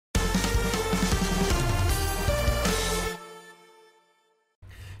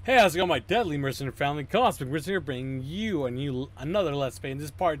Hey, how's it going, my deadly mercenary family? Cosmic Mercenary bringing you another Let's Play. In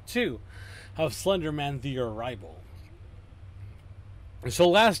this part 2 of Slender Man the Arrival. So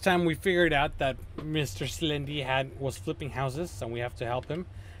last time we figured out that Mr. Slendy was flipping houses, and we have to help him.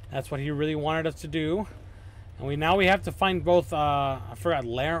 That's what he really wanted us to do. And now we have to find both, I forgot,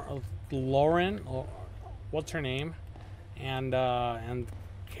 Lauren, or what's her name? And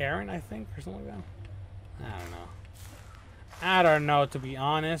Karen, I think, or something like that. I don't know. I don't know, to be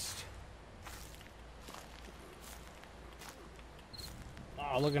honest.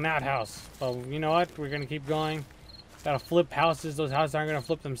 Oh, look at that house. But you know what? We're gonna keep going. Gotta flip houses. Those houses aren't gonna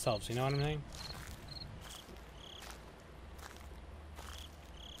flip themselves. You know what I'm saying?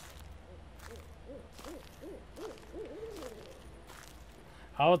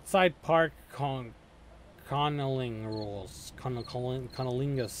 Outside park connoling rules.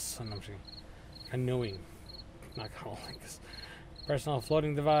 Connolingus. I'm not sure. Canoeing. Not connolingus. Personal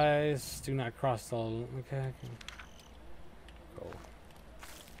floating device. Do not cross the. Okay. Go.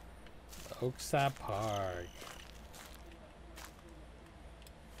 Oakside Park.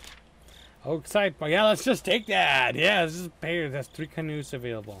 Oakside Park. Yeah, let's just take that. Yeah, let's just pay her. That's 3 canoes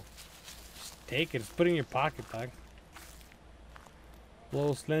available. Just take it. Just put it in your pocket, dog.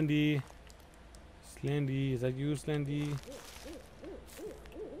 Hello, Slendy. Slendy, is that you, Slendy?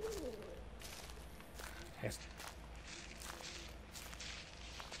 Yes.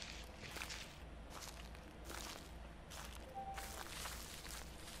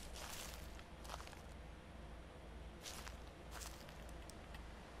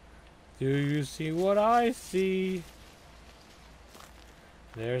 Do you see what I see?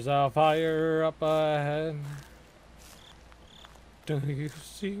 There's a fire up ahead. Do you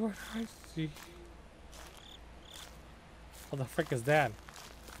see what I see? What the frick is that?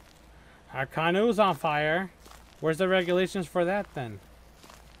 Our canoe's on fire. Where's the regulations for that then?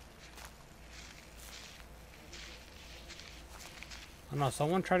 Oh no,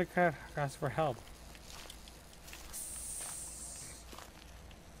 someone tried to ask for help.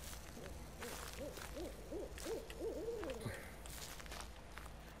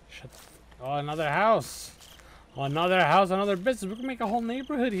 Oh, another house. Oh, another house, another business. We can make a whole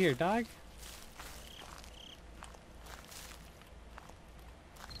neighborhood here, dog.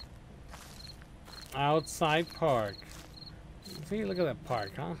 Outside park. See, look at that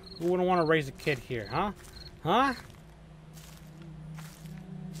park, huh? Who wouldn't want to raise a kid here, huh? Huh?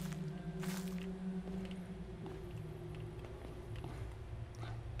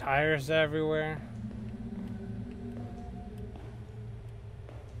 Tires everywhere.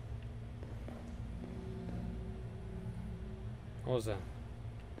 What was that?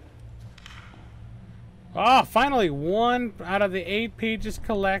 Oh, finally, 1 out of the 8 pages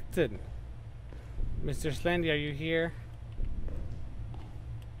collected. Mr. Slendy, are you here?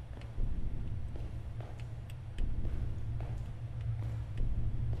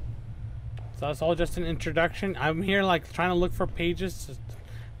 So that's all just an introduction. I'm here like trying to look for pages.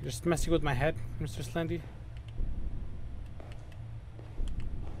 Just messing with my head, Mr. Slendy.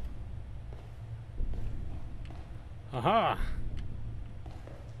 Aha!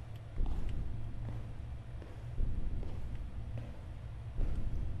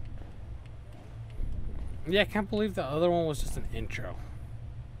 Yeah, I can't believe the other one was just an intro.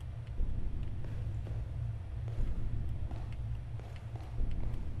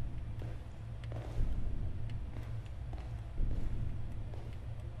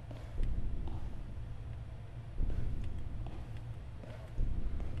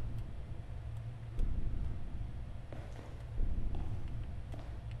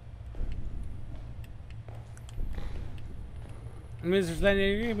 Mr. Slender,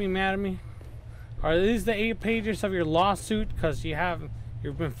 you're gonna be mad at me? Are these the 8 pages of your lawsuit? Because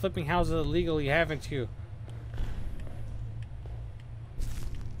you've been flipping houses illegally, haven't you?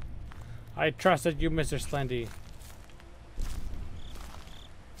 I trusted you, Mr. Slendy.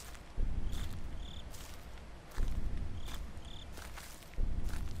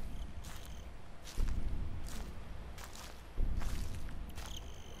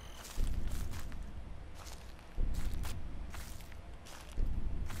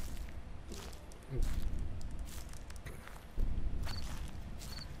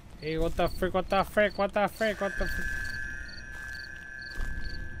 Hey, what the frick, what the frick, what the frick, what the frick?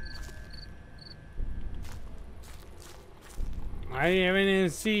 I didn't even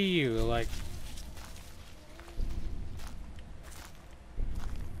see you, like...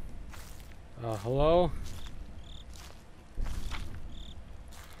 hello?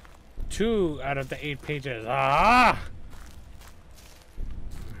 2 out of the 8 pages. Ah!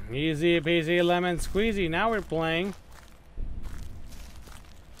 Easy peasy lemon squeezy. Now we're playing.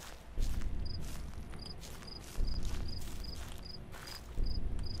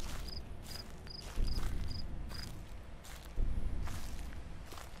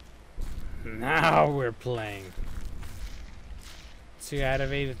 Now we're playing. 2 out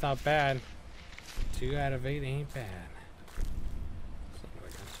of 8 is not bad. 2 out of 8 ain't bad.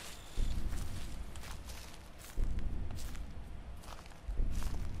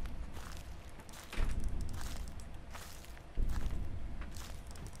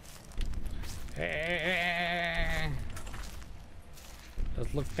 Hey.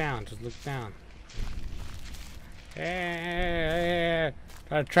 Just look down. Just look down. Hey.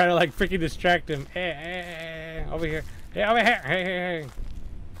 I try to like freaking distract him. Hey. Over here. Hey, over here. Hey.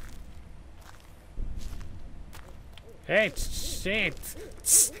 Hey, shit.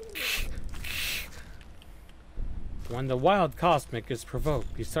 When the wild cosmic is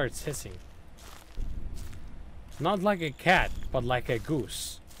provoked, he starts hissing. Not like a cat, but like a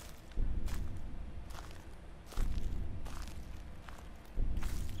goose.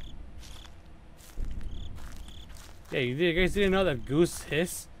 Yeah, you guys didn't know that goose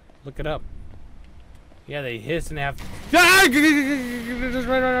hiss? Look it up. Yeah, they hiss and they have. Just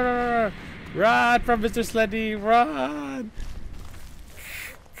run! Run from Mr. Slendy! Run!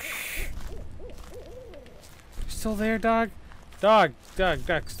 You still there, dog? Dog!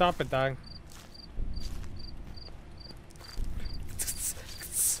 Stop it, dog.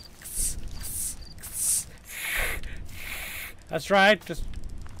 That's right. Just.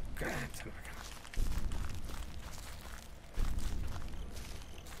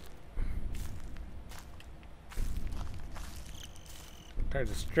 Try to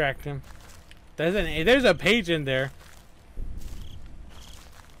distract him. There's a page in there.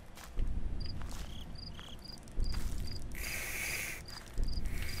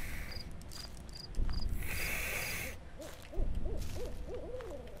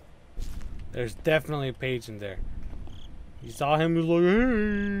 There's definitely a page in there. You saw him, he was like,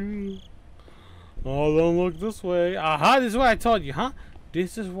 hey. Oh, don't look this way. Aha, this is what I told you, huh?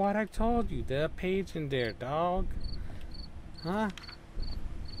 This is what I told you. There's a page in there, dog. Huh?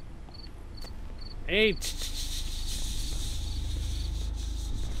 Hey.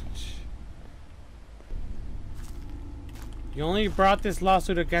 You only brought this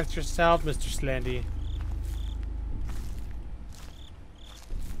lawsuit against yourself, Mr. Slendy.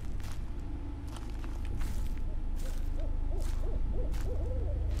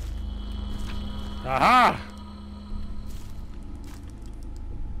 Aha!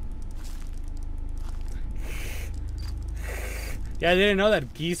 Yeah, I didn't know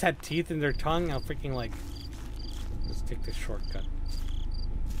that geese had teeth in their tongue. I'll freaking like... Let's take this shortcut.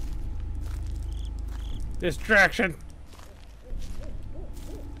 Distraction!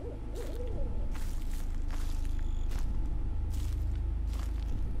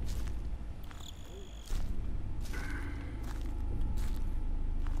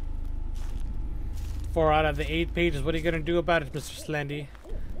 Four out of the 8 pages. What are you gonna do about it, Mr. Slendy?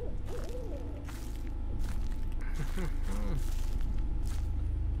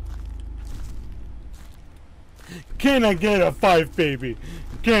 Can I get a 5, baby?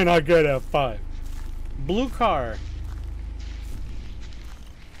 Can I get a 5? Blue car.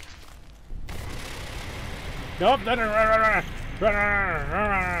 Nope.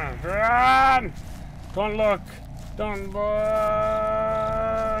 Run! Don't look. Don't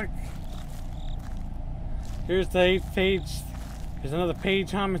look. Here's the 8th page. There's another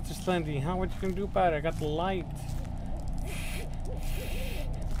page, huh, Mr. Slendy? Huh? What you gonna do about it? I got the light.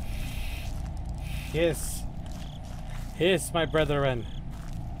 Yes. Yes, my brethren.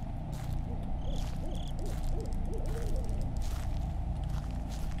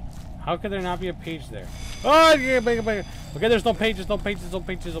 How could there not be a page there? Oh, okay, there's no page, there's no page, there's no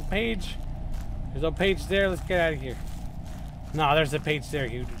page, there's no page. There's no page there, let's get out of here. No, there's a page there.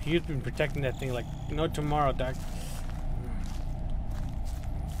 He's been protecting that thing like no tomorrow, Doc.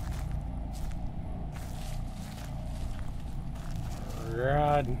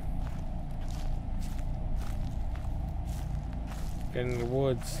 God. Get in the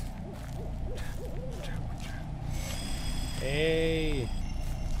woods. Hey.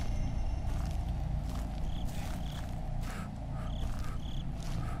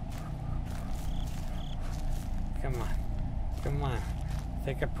 Come on. Come on.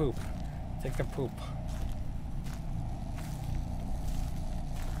 Take a poop. Take a poop.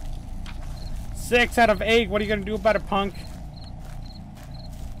 6 out of 8. What are you gonna do about it, punk?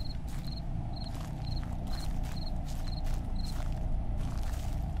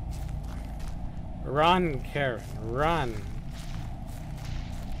 Run, Karen. Run.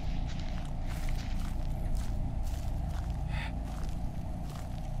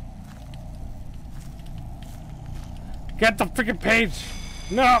 Get the freaking page!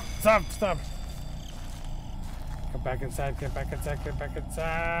 No! Stop! Stop! Get back inside, get back inside, get back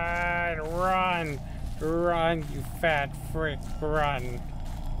inside! Run! Run, you fat frick, run!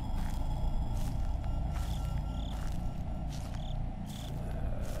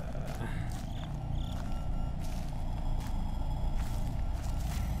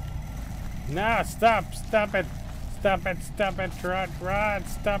 No, stop! Stop it! Stop it! Stop it! Run! Run!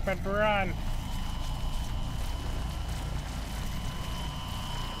 Stop it! Run!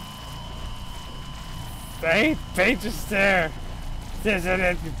 The 8 pages there! Isn't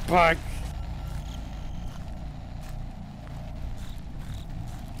it, you bug?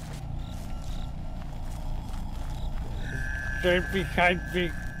 Straight behind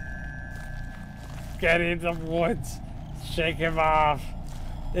me. Get in the woods. Shake him off.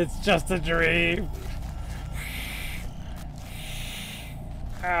 It's just a dream.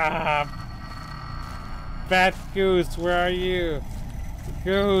 Ah. Fat Goose, where are you?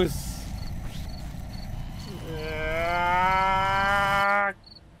 Goose. Ah.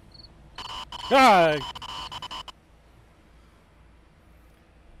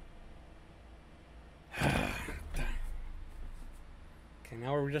 Okay,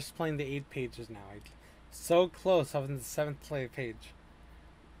 now we're just playing the 8 pages now. So close having the 7th page.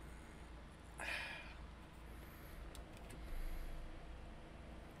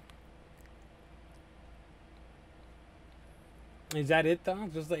 Is that it though?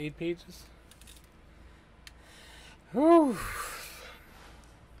 Just the 8 pages? Whew.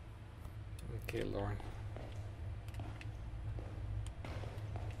 Okay, Lauren.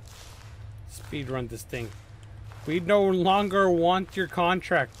 Speed run this thing. We no longer want your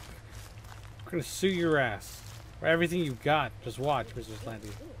contract. We're gonna sue your ass for everything you got. Just watch, Mr. Slender.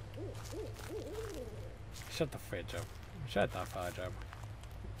 Shut the fridge up. Shut the fudge up.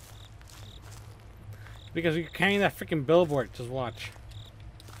 Because you're carrying that freaking billboard. Just watch.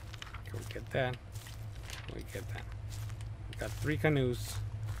 Can we get that? Can we get that? We got 3 canoes.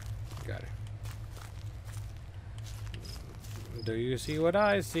 Got it. Do you see what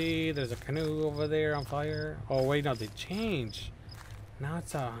I see? There's a canoe over there on fire. Oh wait, no, they changed. Now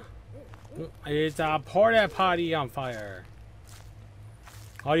it's a porta potty on fire.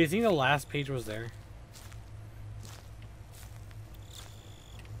 Oh, do you think the last page was there?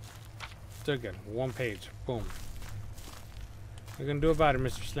 Still good. 1 page. Boom. What are you gonna do about it,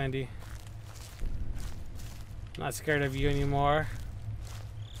 Mr. Slendy? Not scared of you anymore.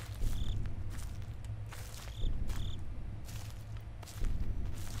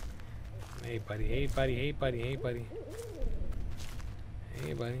 Hey buddy, hey buddy, hey buddy, hey buddy.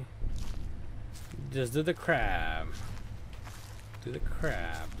 Hey buddy. Just do the crab. Do the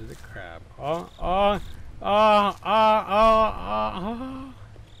crab, do the crab. Oh, oh, oh, oh, oh, oh.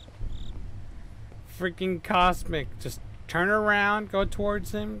 Freaking cosmic. Just turn around, go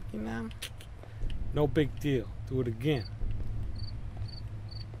towards him, you know? No big deal. Do it again.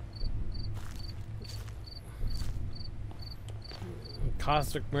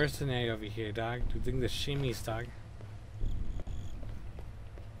 Cosmic Mercenary over here, dog. Doing the shimmies, dog.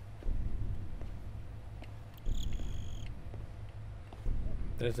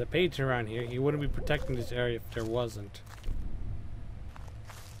 There's a page around here. He wouldn't be protecting this area if there wasn't.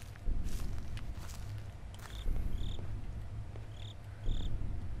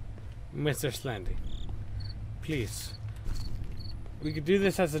 Mr. Slendy, please. We could do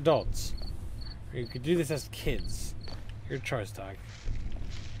this as adults. Or you could do this as kids. Your choice, dog.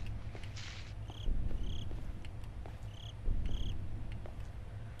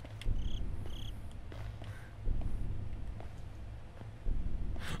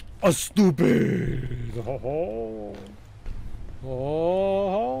 A stupid. Oh,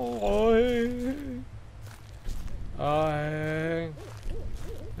 oh, oh, I.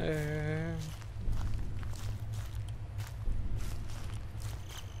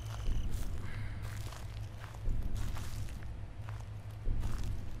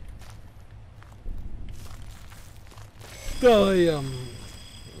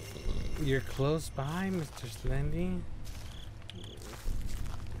 You're close by, Mr. Slendy.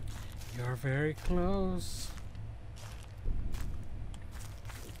 You're very close.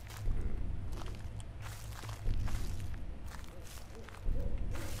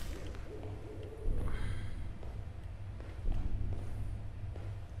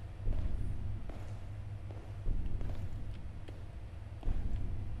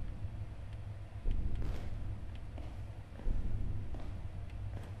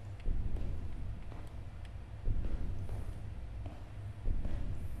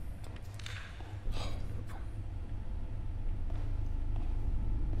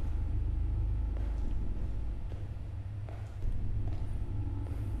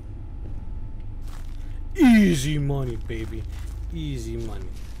 Easy money, baby. Easy money.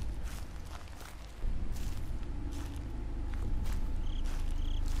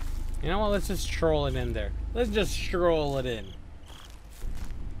 You know what? Let's just stroll it in there. Let's just stroll it in.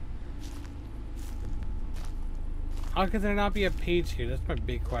 How could there not be a page here? That's my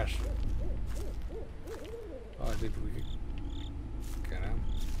big question. Oh, did we get him?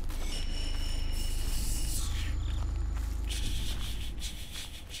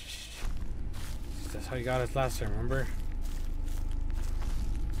 That's how you got us last time, remember?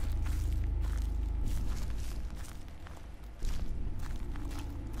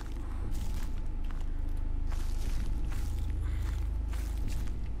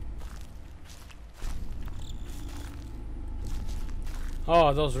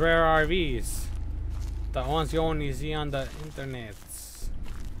 Oh, those rare RVs. The ones you only see on the internet.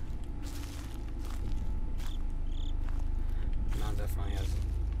 No, definitely hasn't.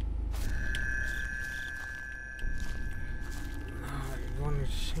 No, you want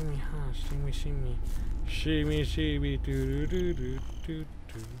to shimmy, huh? Shimmy, shimmy. Shimmy, shimmy, doo doo doo doo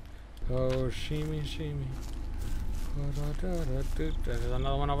doo. Oh, shimmy, shimmy. There's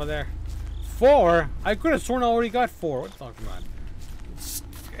another one over there. 4? I could have sworn I already got 4. What are you talking about?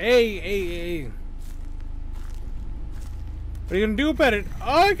 Hey. What are you gonna do about it?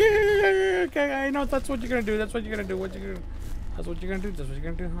 Okay, I know that's what you're gonna do. That's what you're gonna do. That's what you're gonna do. That's what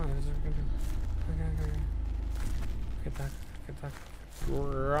you're gonna do, huh? That's what you're gonna do. Okay. Get that.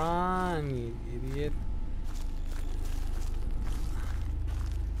 Run, you idiot.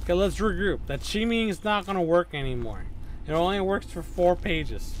 Okay, let's regroup. That shimmying is not gonna work anymore. It only works for 4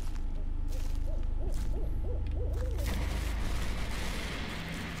 pages.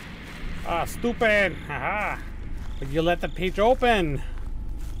 Ah, stupid! Haha! But you let the page open!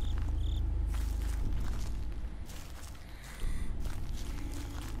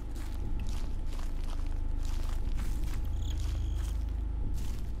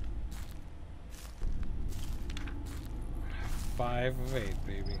 Five of 8,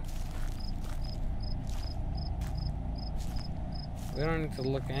 baby. We don't need to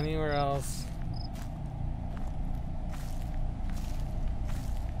look anywhere else.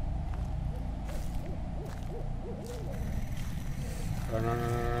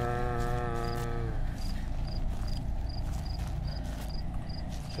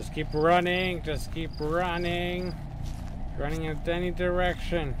 Just keep running, running in any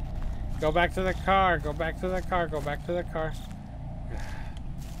direction. Go back to the car, go back to the car.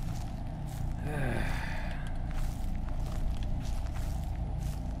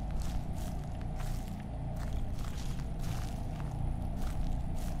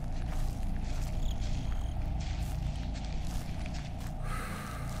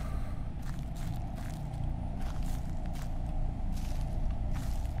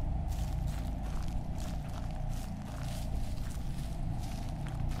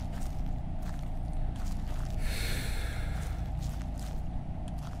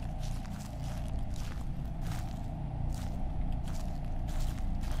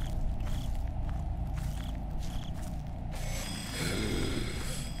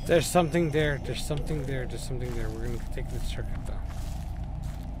 There's something there. We're gonna take this circuit though.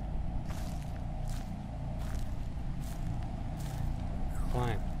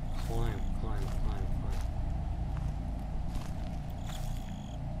 Climb.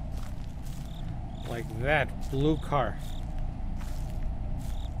 Like that. Blue car.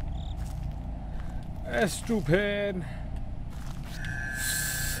 Stupid.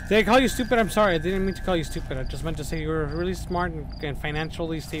 Did I call you stupid? I'm sorry. I didn't mean to call you stupid. I just meant to say you were a really smart and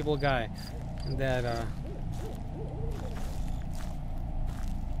financially stable guy. And that,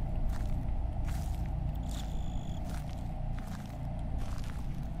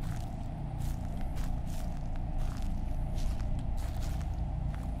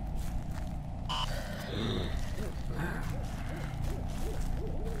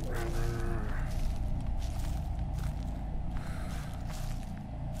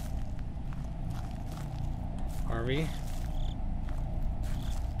 RV.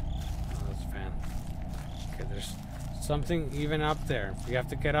 Oh, that's a fan. Okay, there's something even up there. We have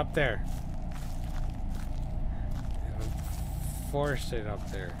to get up there. Force it up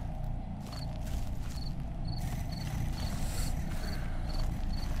there.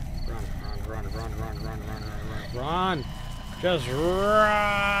 Run! Just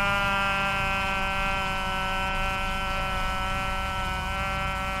run!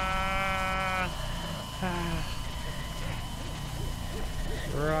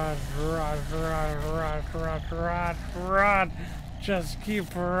 Run! Just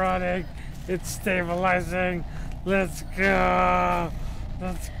keep running. It's stabilizing. Let's go.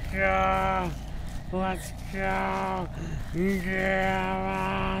 Let's go.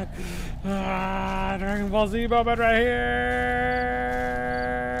 Yeah, Dragon Ball Z moment right here.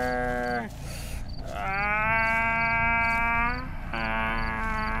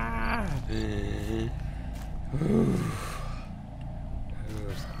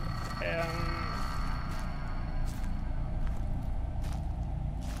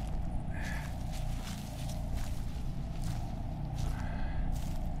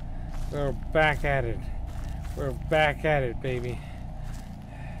 We're back at it. We're back at it, baby.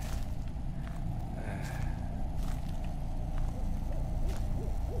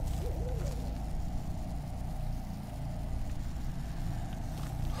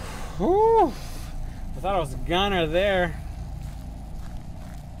 Whew. I thought I was a gunner there.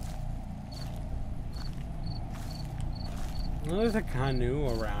 Well, there's a canoe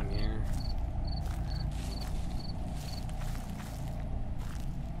around here.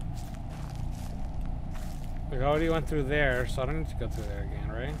 We already went through there, so I don't need to go through there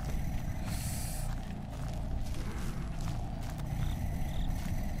again, right?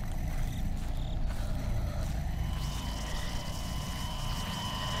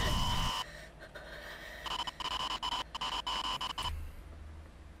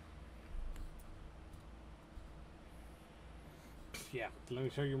 Yeah, let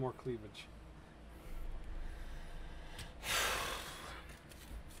me show you more cleavage.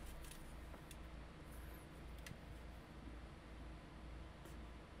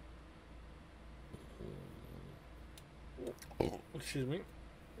 Excuse me.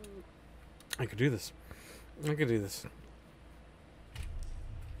 I could do this. I could do this.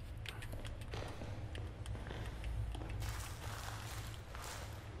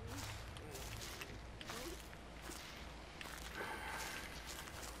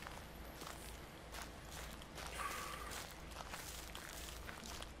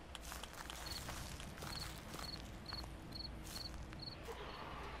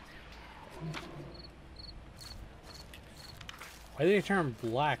 Why did they turn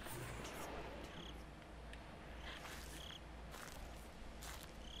black?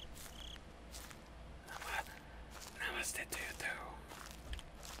 Namaste to you too.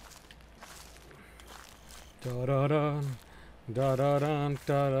 Da da da da da da da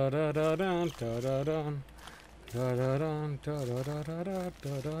da da da da da da da da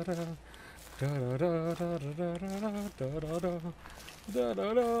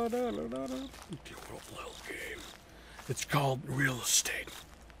da. It's called real estate.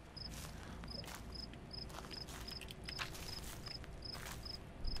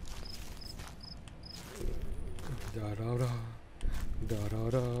 Da da da da da da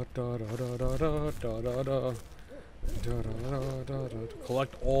da da da da da da.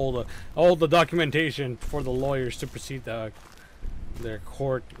 Collect all the documentation for the lawyers to proceed their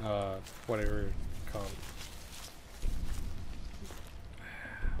court, whatever it's called.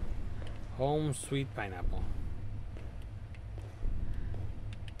 Home sweet pineapple.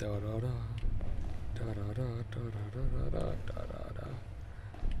 Da da da da da da da da da da da.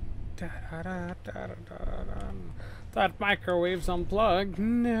 That microwave's unplugged.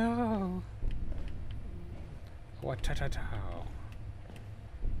 No. What ta ta ta?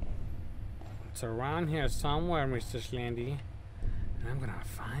 It's around here somewhere, Mr. Slendy, and I'm gonna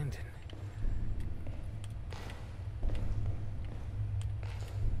find it.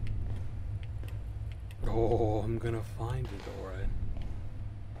 Oh, I'm gonna find it, alright.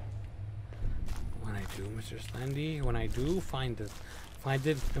 When I do, Mr. Slendy, when I do find it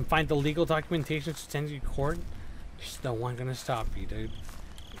and find the legal documentation to send you to court, there's no one gonna stop you, dude.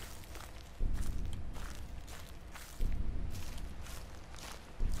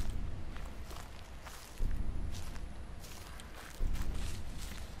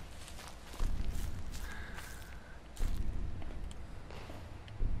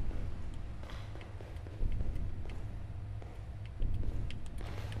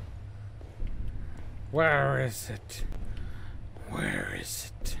 Where is it? Where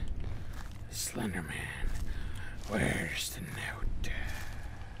is it? Slender Man, where's the note?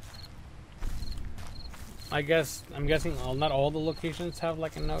 I'm guessing not all the locations have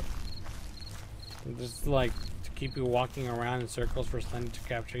like a note. Just like to keep you walking around in circles for Slender to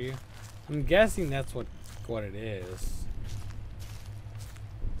capture you. I'm guessing that's what it is.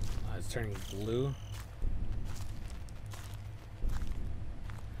 It's turning blue.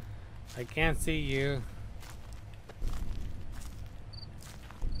 I can't see you.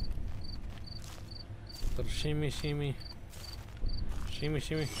 Little shimmy, shimmy. Shimmy,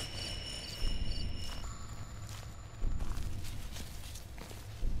 shimmy.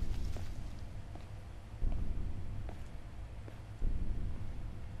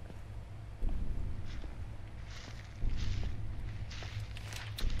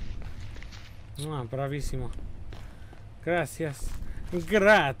 Ah, bravissimo. Gracias.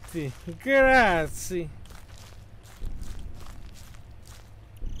 Grazie. Grazie.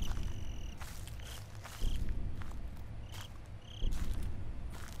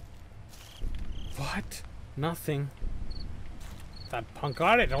 What? Nothing. That punk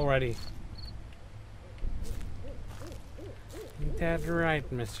got it already. Ain't that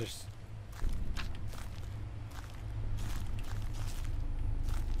right, misters?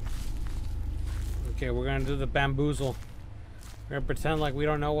 Okay, we're gonna do the bamboozle. We're gonna pretend like we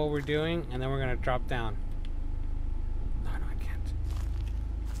don't know what we're doing, and then we're gonna drop down. No, no, I can't.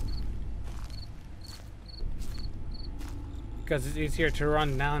 Because it's easier to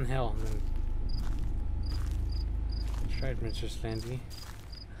run downhill. And then... That's right, Mr. Slendy.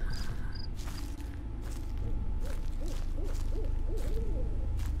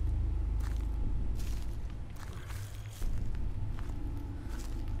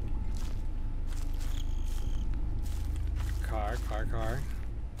 Car.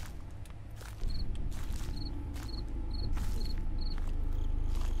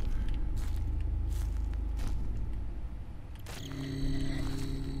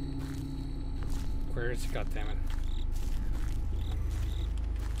 Where is he? Goddammit.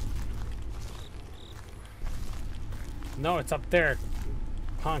 No, it's up there.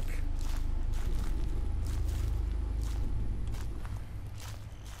 Punk.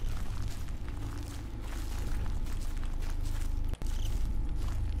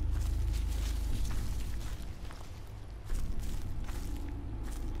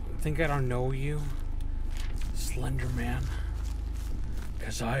 Think I don't know you, Slender Man?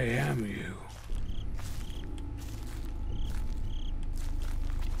 'Cause I am you.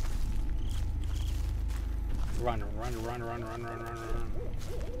 Run.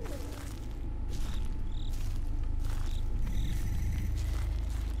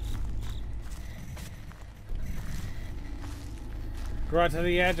 Go out to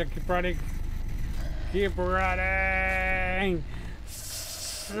the edge and keep running. Keep running.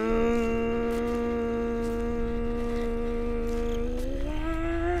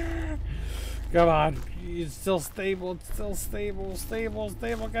 Come on. It's still stable. It's still stable. Stable.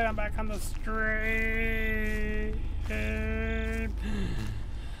 Get him back on the street.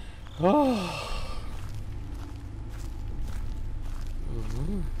 Oh.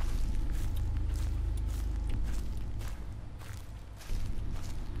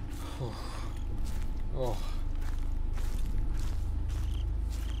 Oh.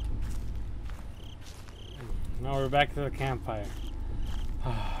 Now we're back to the campfire.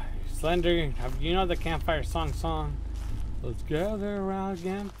 Slender, you know the campfire song? Let's gather around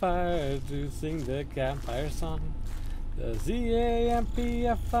campfire to sing the campfire song. The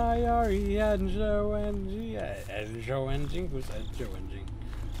Z-A-M-P-F-I-R-E N-J-O-N-G N-J-O-N-G? Who said J-O-N-G?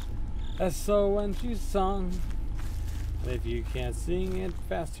 S-O-N-G song. And if you can't sing it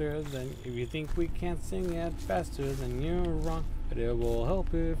faster, then if you think we can't sing it faster, then you're wrong. But it will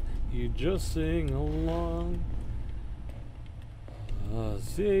help if you just sing along.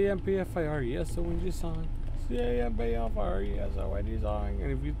 C-A-M-P-F-I-R-E-S-O-N-G song. C-A-M-P-F-I-R-E-S-O-N-G song.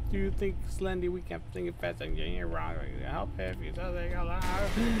 And if you do think, Slendy, we can't sing it fast, then you're wrong. Help if you just sing along.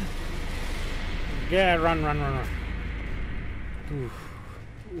 Yeah, run.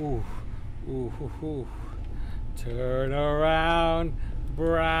 Ooh. Turn around,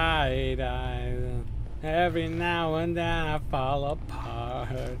 bright eyes. Every now and then I fall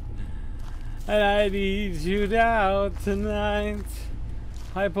apart. And I need you now tonight.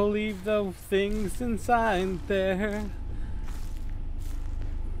 I believe the things inside there.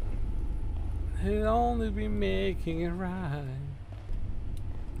 It'll only be making it right.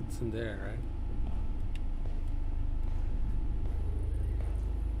 It's in there, right?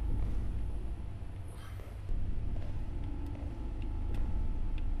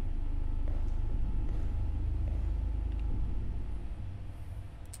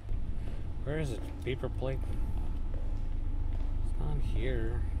 Where is it? Paper plate? It's not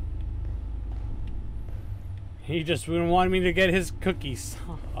here. He just wouldn't want me to get his cookies.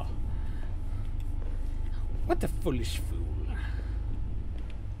 What a foolish fool.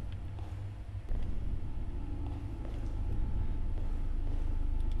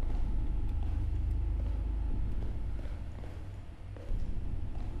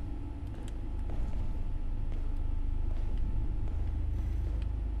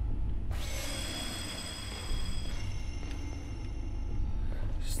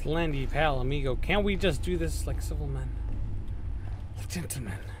 Slendy, pal, amigo, can't we just do this like civil men? Like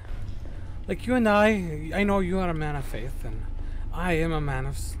gentlemen. Like you and I know you are a man of faith, and I am a man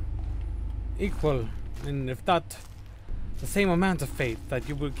of equal, and if not the same amount of faith that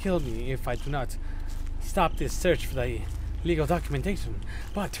you will kill me if I do not stop this search for the legal documentation.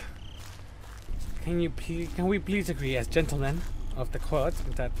 But can we please agree as gentlemen of the court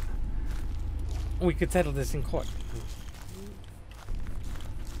that we could settle this in court?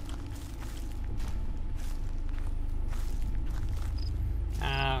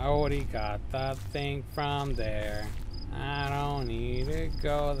 I already got that thing from there. I don't need to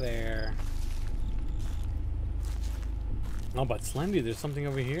go there. Oh, but Slendy, there's something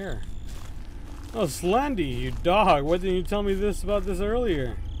over here. Oh, Slendy, you dog. Why didn't you tell me about this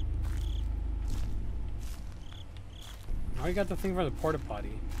earlier? Oh, you got the thing from the porta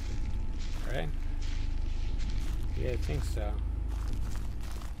potty. Right? Yeah, I think so.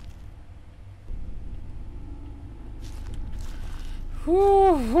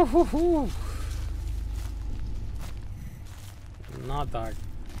 Whoo, hoo, hoo, hoo. No, dog.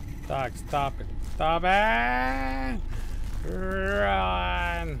 Dog, stop it. Stop it!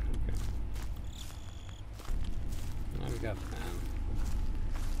 Run! Okay. Now we got that.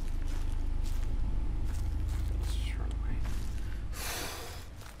 Let's run away.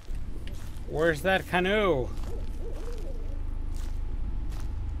 Where's that canoe?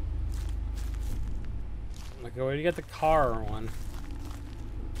 Okay, where do you get the car one?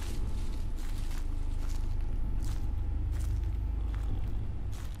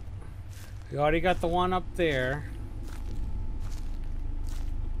 We already got the one up there.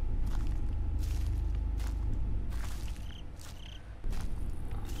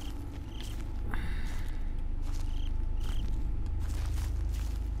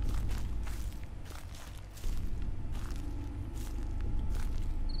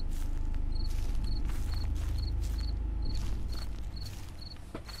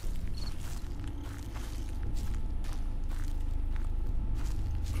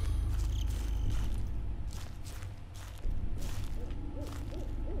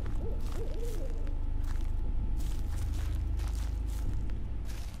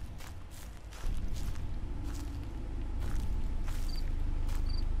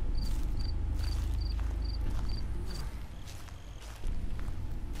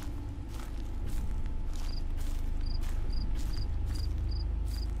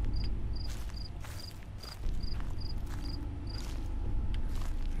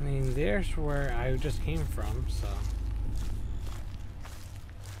 I mean, there's where I just came from, so.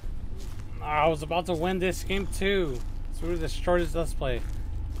 I was about to win this game too. So we destroyed his display.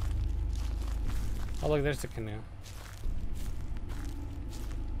 Oh look, there's the canoe.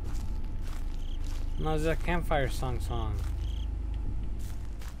 No, it's a campfire song.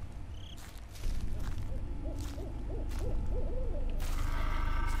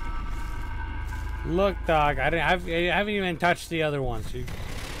 Look, dog, I haven't even touched the other ones. You...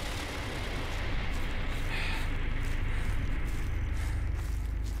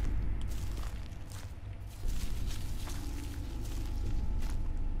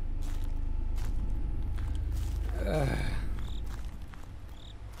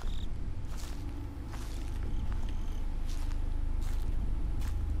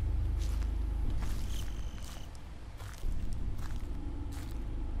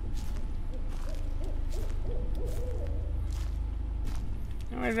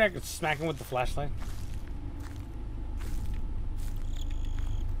 Maybe I could smack him with the flashlight.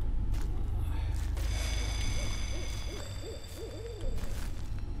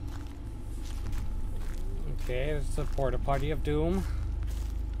 Okay, it's a porta potty of doom.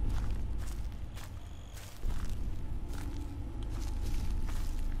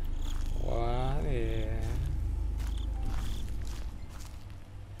 What is...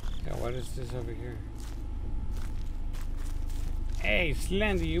 Yeah, what is this over here? Hey,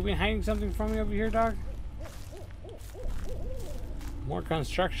 Slender, you been hiding something from me over here, dog? More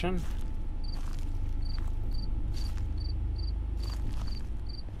construction.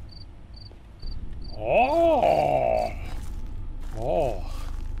 Oh! Oh.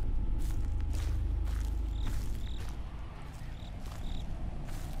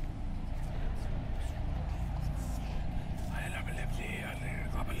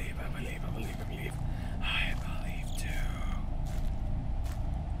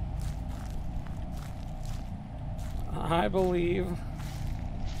 I believe.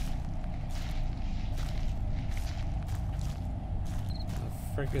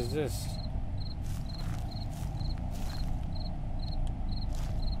 The frick is this?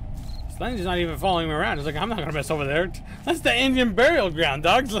 Slender's not even following me around. He's like, I'm not gonna mess over there. That's the Indian burial ground,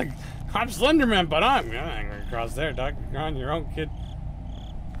 dog. It's like, I'm Slenderman, but I'm not gonna cross there, dog. You're on your own, kid. I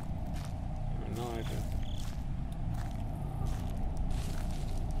have no idea.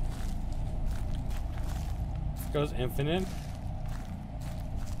 goes infinite.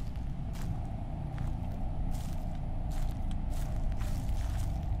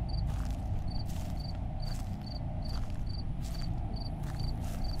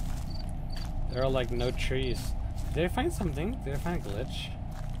 There are like no trees. Did I find something? Did I find a glitch?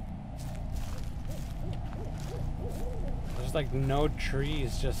 There's like no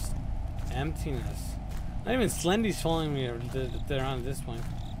trees, just emptiness. Not even Slendy's following me around this point.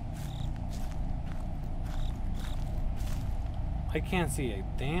 I can't see a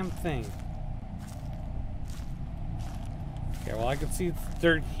damn thing. Okay, well I can see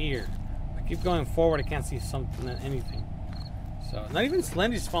dirt here. I keep going forward, I can't see something, anything. So, not even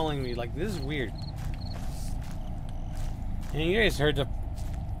Slendy's following me. Like, this is weird. And you guys heard the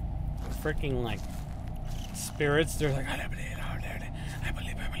freaking, like, spirits. They're like, I believe.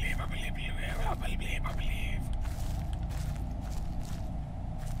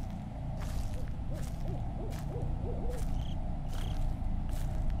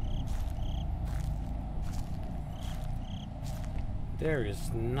 There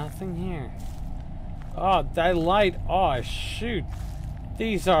is nothing here. Oh, that light. Oh, shoot.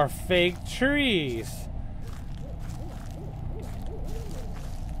 These are fake trees.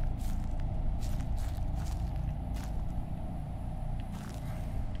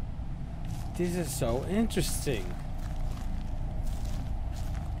 This is so interesting.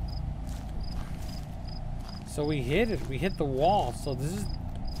 So we hit it. We hit the wall. So this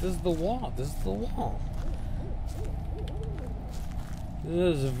is the wall. This is the wall.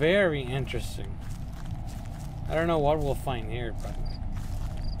 This is very interesting. I don't know what we'll find here, but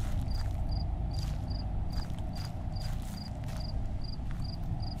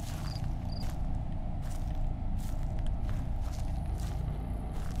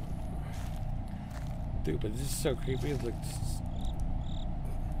dude, but this is so creepy. Look,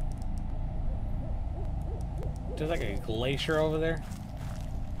 there's like a glacier over there.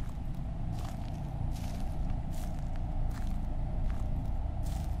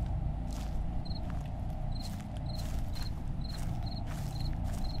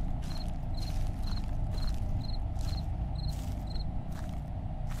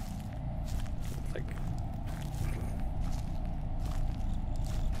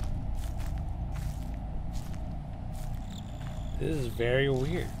 This is very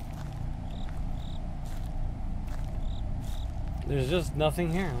weird. There's just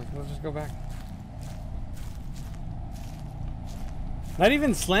nothing here. Let's just go back. Not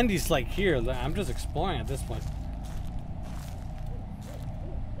even Slendy's like here. I'm just exploring at this point.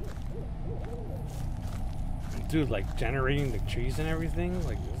 Dude, like generating the trees and everything.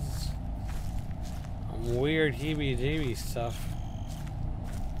 Like this is some weird heebie-jeebie stuff.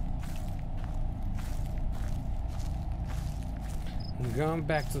 I'm going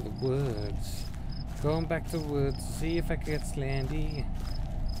back to the woods. Going back to the woods to see if I can get Slendy.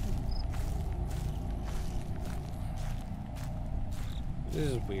 This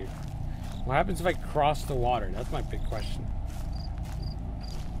is weird. What happens if I cross the water? That's my big question.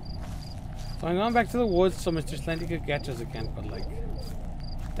 So I'm going back to the woods so Mr. Slendy could catch us again, but like,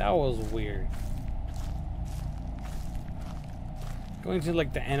 that was weird. Going to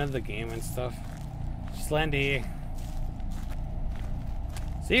like the end of the game and stuff. Slendy.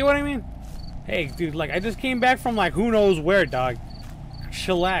 See what I mean? Hey, dude, like, I just came back from, like, who knows where, dog.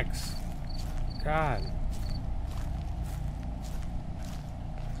 Chillax. God.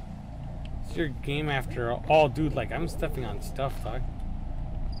 It's your game after all. Oh, dude, like, I'm stepping on stuff, dog.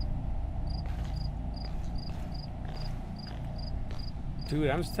 Dude,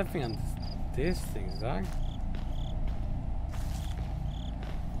 I'm stepping on this thing, dog.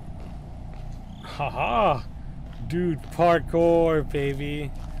 Haha. Dude, parkour,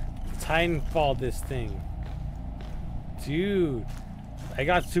 baby. Titanfall this thing. Dude. I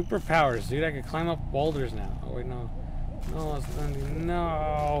got superpowers, dude. I can climb up boulders now. Oh, wait, no. No,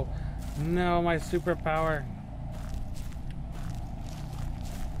 no. No, my superpower.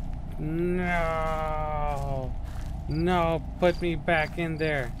 No. No, put me back in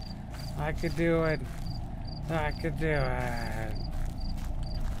there. I could do it. I could do it.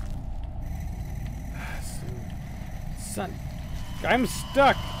 Son, I'm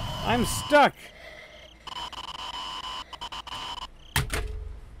stuck. I'm stuck.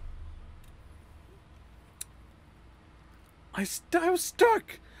 I was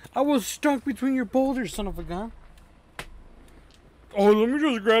stuck. I was stuck between your boulders, son of a gun. Oh, let me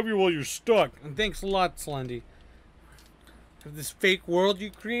just grab you while you're stuck. And thanks a lot, Slendy. This fake world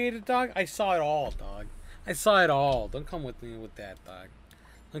you created, dog. I saw it all, dog. I saw it all. Don't come with me with that, dog.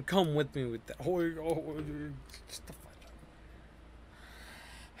 Don't come with me with that. Oh, just the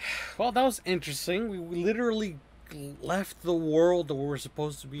Well, that was interesting. We literally left the world that we were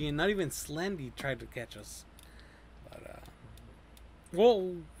supposed to be in. Not even Slendy tried to catch us. But,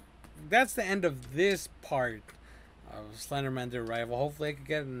 well, that's the end of this part of Slenderman's arrival. Hopefully I could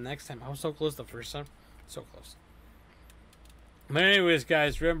get it next time. I was so close the first time. So close. But anyways,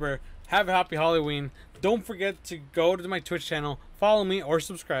 guys, remember, have a happy Halloween. Don't forget to go to my Twitch channel, follow me, or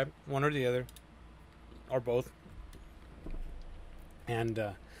subscribe. One or the other. Or both. And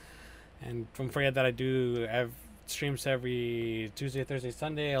don't forget that I do have streams every Tuesday, Thursday,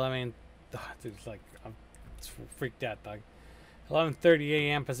 Sunday, 11. Dude, it's like, I'm freaked out, dog. 11:30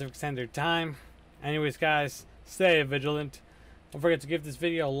 a.m. Pacific Standard Time. Anyways, guys, stay vigilant. Don't forget to give this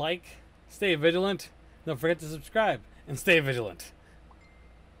video a like. Stay vigilant. Don't forget to subscribe and stay vigilant.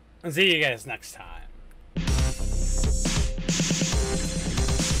 And see you guys next time.